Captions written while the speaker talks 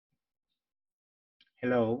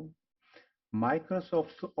Hello.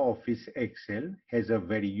 Microsoft Office Excel has a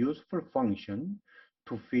very useful function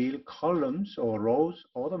to fill columns or rows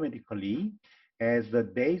automatically as the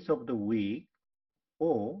days of the week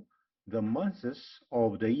or the months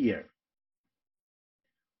of the year.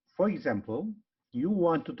 For example, you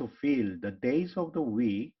want to fill the days of the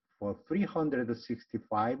week for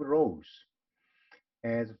 365 rows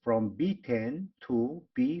as from B10 to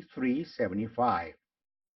B375.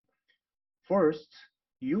 First,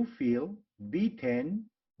 you fill B10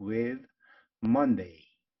 with Monday.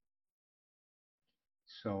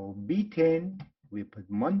 So B10, we put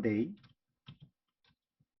Monday.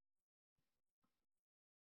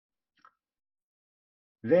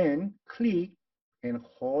 Then click and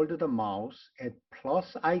hold the mouse at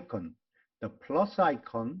plus icon. The plus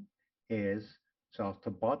icon is just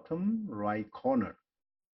the bottom right corner.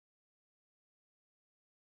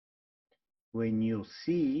 When you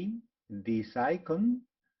see this icon,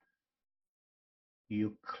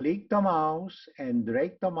 you click the mouse and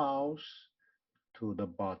drag the mouse to the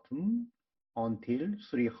bottom until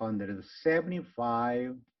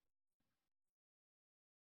 375.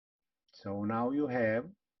 So now you have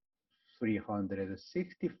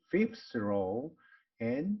 365th row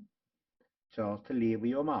and just leave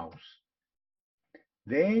your mouse.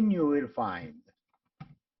 Then you will find,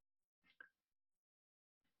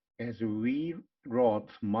 as we wrote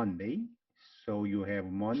Monday, so you have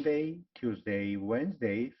Monday, Tuesday,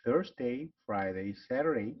 Wednesday, Thursday, Friday,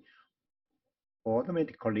 Saturday,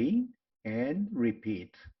 automatically, and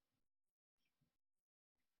repeat.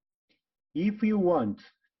 If you want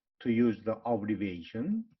to use the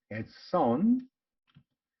abbreviation as SUN,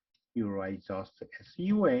 you write just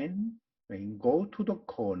SUN, and go to the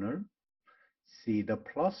corner, see the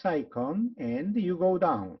plus icon, and you go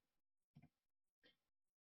down.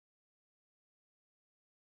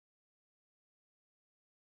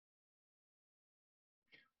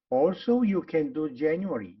 Also, you can do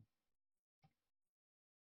January.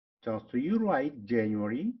 Just you write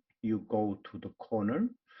January, you go to the corner,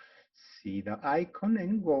 see the icon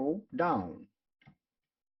and go down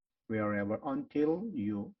wherever until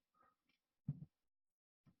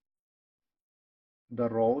the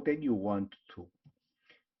row that you want to.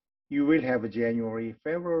 You will have January,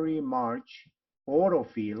 February, March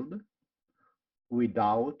auto-filled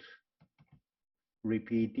without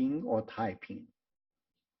repeating or typing.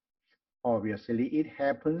 Obviously, it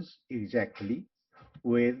happens exactly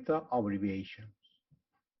with the abbreviations.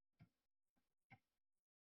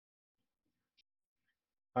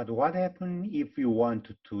 But what happens if you want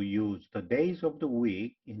to use the days of the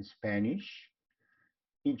week in Spanish,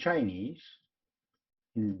 in Chinese,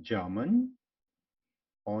 in German,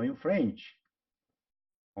 or in French,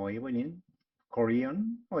 or even in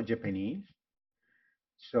Korean or Japanese?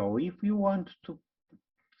 So if you want to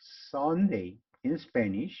Sunday in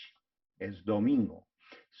Spanish as Domingo,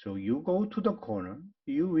 so you go to the corner,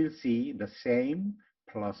 you will see the same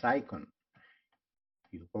plus icon.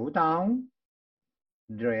 You go down,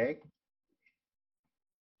 drag.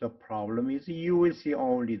 The problem is you will see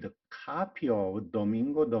only the copy of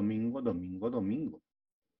Domingo, Domingo, Domingo, Domingo.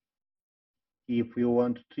 If you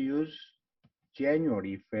want to use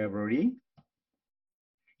January, February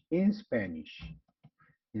in Spanish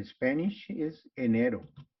is enero.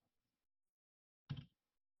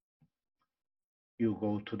 You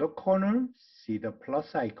go to the corner, see the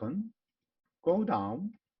plus icon, go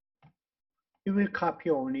down. You will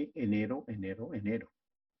copy only enero, enero, enero.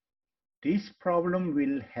 This problem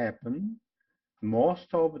will happen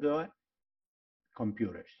most of the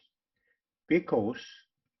computers because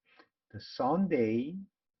the Sunday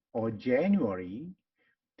or January,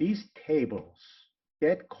 these tables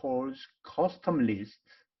that calls custom list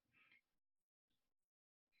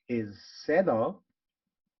is set up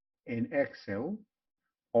in Excel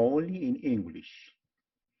only in English,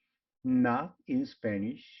 not in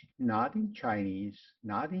Spanish, not in Chinese,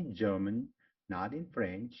 not in German, not in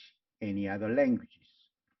French, any other languages.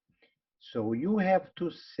 So you have to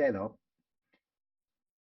set up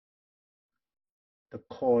the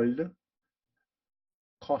called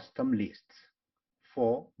custom lists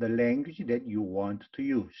for the language that you want to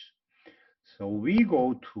use. So we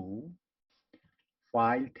go to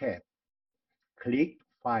File tab, click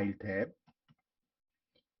File tab.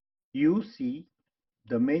 You see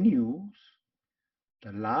the menus.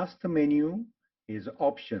 The last menu is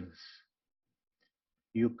Options.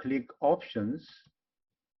 You click Options.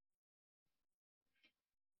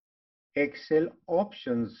 Excel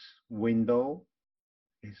Options window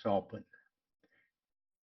is open.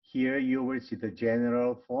 Here you will see the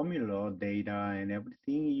general formula, data, and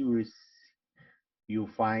everything. You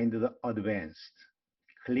find the advanced.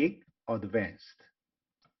 click Advanced.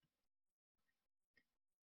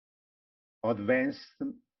 Advanced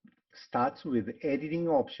starts with editing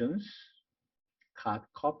options. Cut,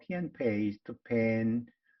 copy, and paste pen.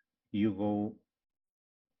 You go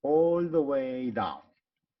all the way down.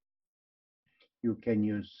 You can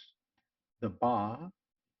use the bar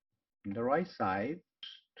on the right side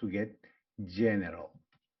to get General.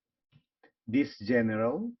 This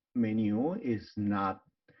General menu is not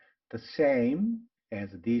the same as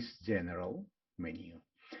this General menu.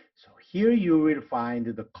 So here you will find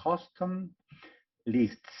the custom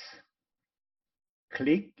lists.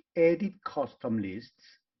 Click Edit Custom Lists.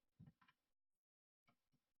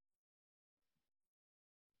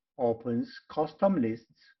 Opens Custom Lists.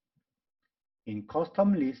 In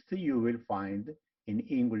Custom List, you will find in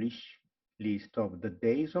English list of the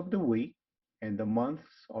days of the week and the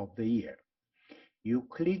months of the year. You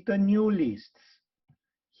click the new lists.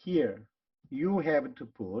 Here, you have to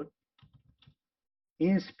put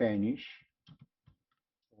in Spanish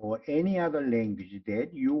or any other language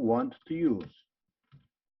that you want to use.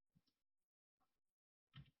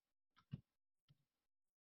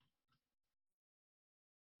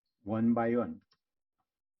 One by one.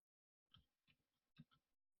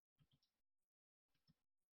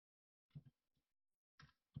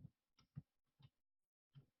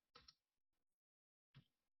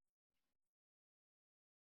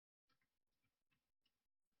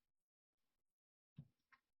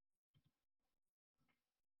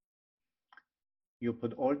 You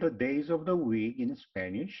put all the days of the week in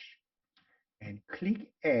Spanish and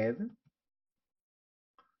click Add.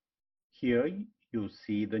 Here you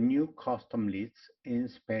see the new custom lists in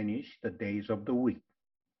Spanish, the days of the week.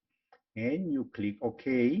 And you click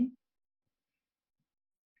OK.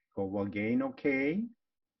 Go again, OK.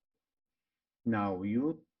 Now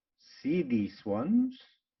you see these ones.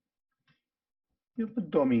 You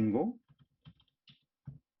put Domingo.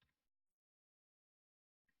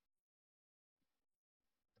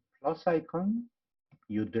 Plus icon.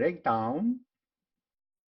 You drag down.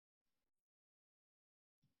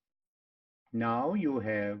 Now you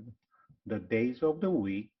have the days of the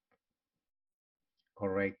week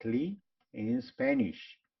correctly in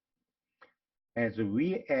Spanish. As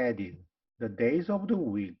we added the days of the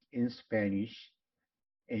week in Spanish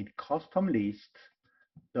in custom list,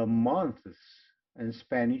 the months in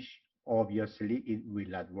Spanish, obviously it will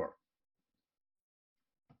not work.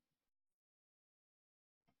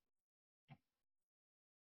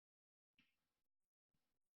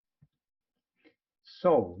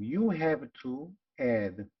 So you have to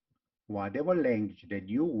add whatever language that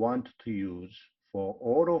you want to use for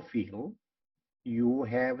autofill. You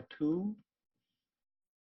have to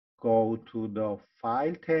go to the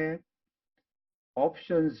File tab,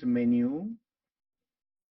 Options menu,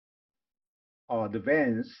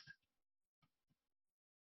 Advanced,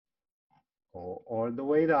 go all the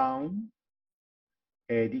way down,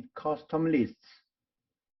 Edit Custom Lists.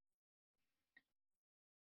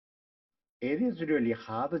 It is really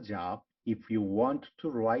hard job if you want to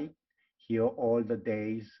write here all the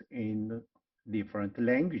days in different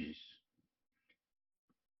languages.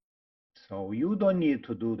 So you don't need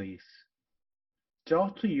to do this.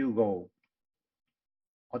 Just you go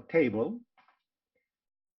a table.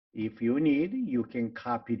 If you need, you can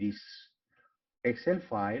copy this Excel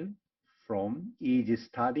file from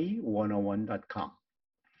easystudy101.com.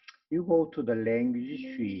 You go to the language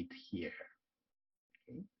sheet here.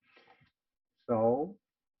 Okay. So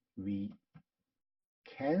we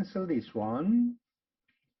cancel this one.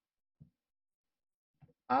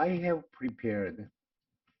 I have prepared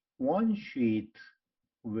one sheet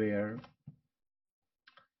where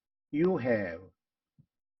you have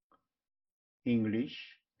English,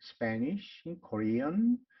 Spanish,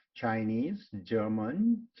 Korean, Chinese,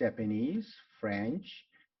 German, Japanese, French,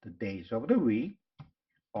 the days of the week.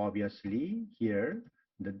 Obviously, here,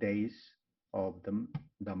 the days of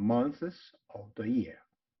the months of the year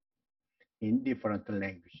in different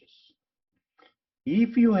languages.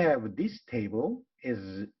 If you have this table,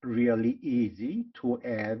 it's really easy to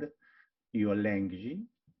add your language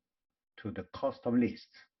to the custom list.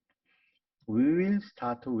 We will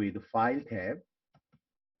start with File tab,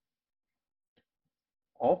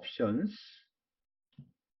 Options,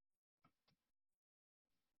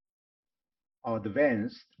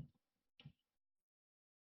 Advanced,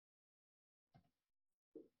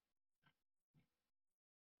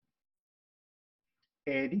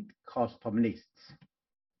 Edit Custom Lists.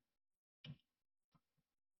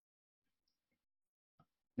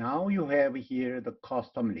 Now you have here the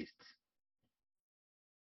custom lists.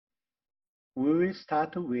 We will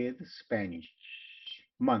start with Spanish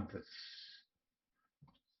months.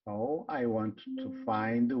 So I want to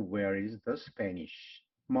find where is the Spanish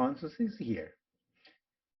months is here.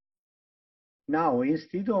 Now,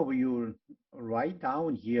 instead of you write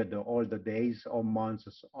down here all the days or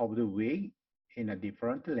months of the week in a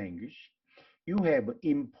different language, you have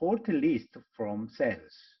import list from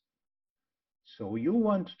cells. So you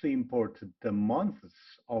want to import the months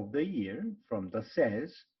of the year from the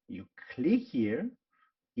cells. You click here.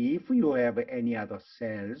 If you have any other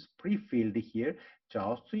cells pre-filled here,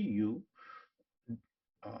 just you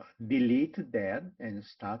delete that and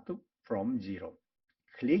start from 0.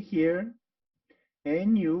 Click here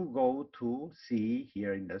and you go to see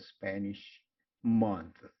here in the Spanish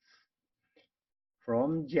months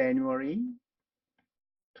from January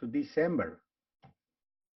to December.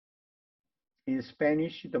 In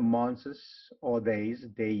Spanish, the months or days,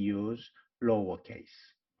 they use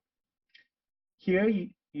lowercase. Here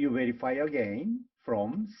you verify again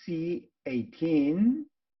from C18,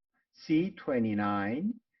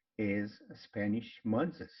 C29 is Spanish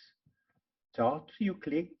months. Just you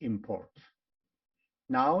click import.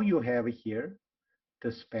 Now you have here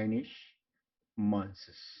the Spanish months.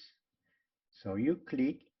 So you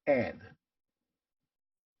click add.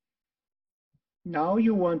 Now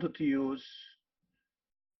you want to use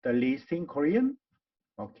the list in Korean.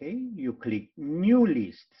 Okay, you click new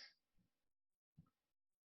list.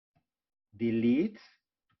 Delete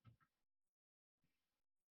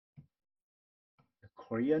the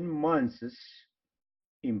Korean months,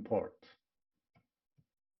 import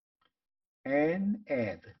and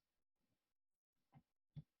add.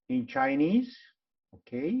 In Chinese,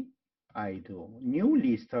 okay, I do new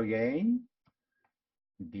list again,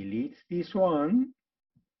 delete this one.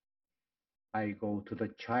 I go to the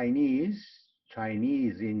Chinese.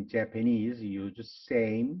 Chinese in Japanese use the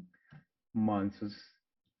same months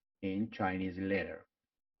in Chinese letter.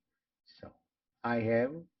 So I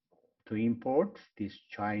have to import this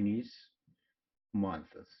Chinese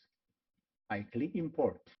months. I click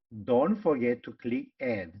import. Don't forget to click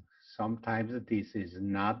add. Sometimes this is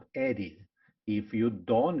not added if you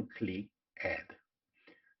don't click add.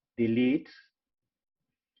 Delete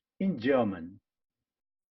in German.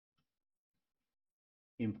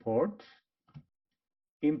 Import,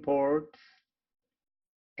 import,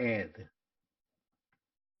 add.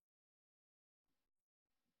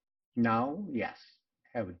 Now, yes,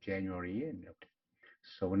 have January and okay.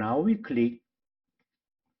 So now we click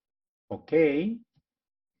OK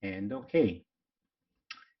and OK.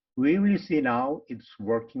 We will see now it's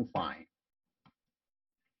working fine.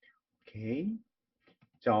 Okay,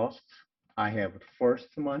 just I have first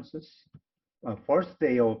first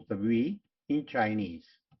day of the week in Chinese.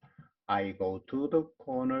 I go to the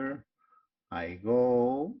corner, I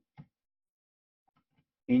go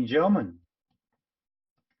in German.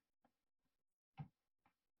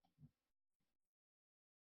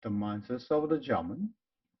 The months of the German.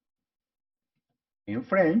 In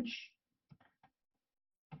French.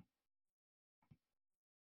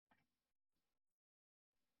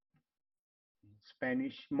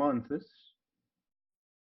 Spanish months.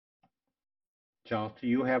 Just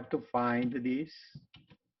you have to find this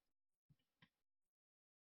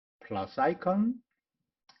plus icon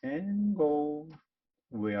and go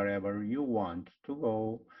wherever you want to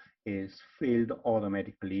go. Is filled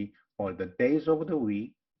automatically all the days of the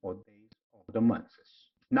week or days of the months.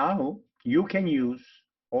 Now you can use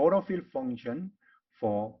autofill function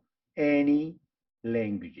for any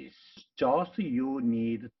languages. Just you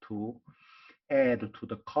need to add to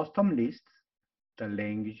the custom list the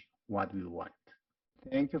language what we want.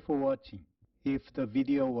 Thank you for watching. If the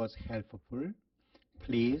video was helpful,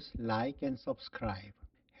 please like and subscribe.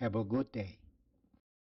 Have a good day.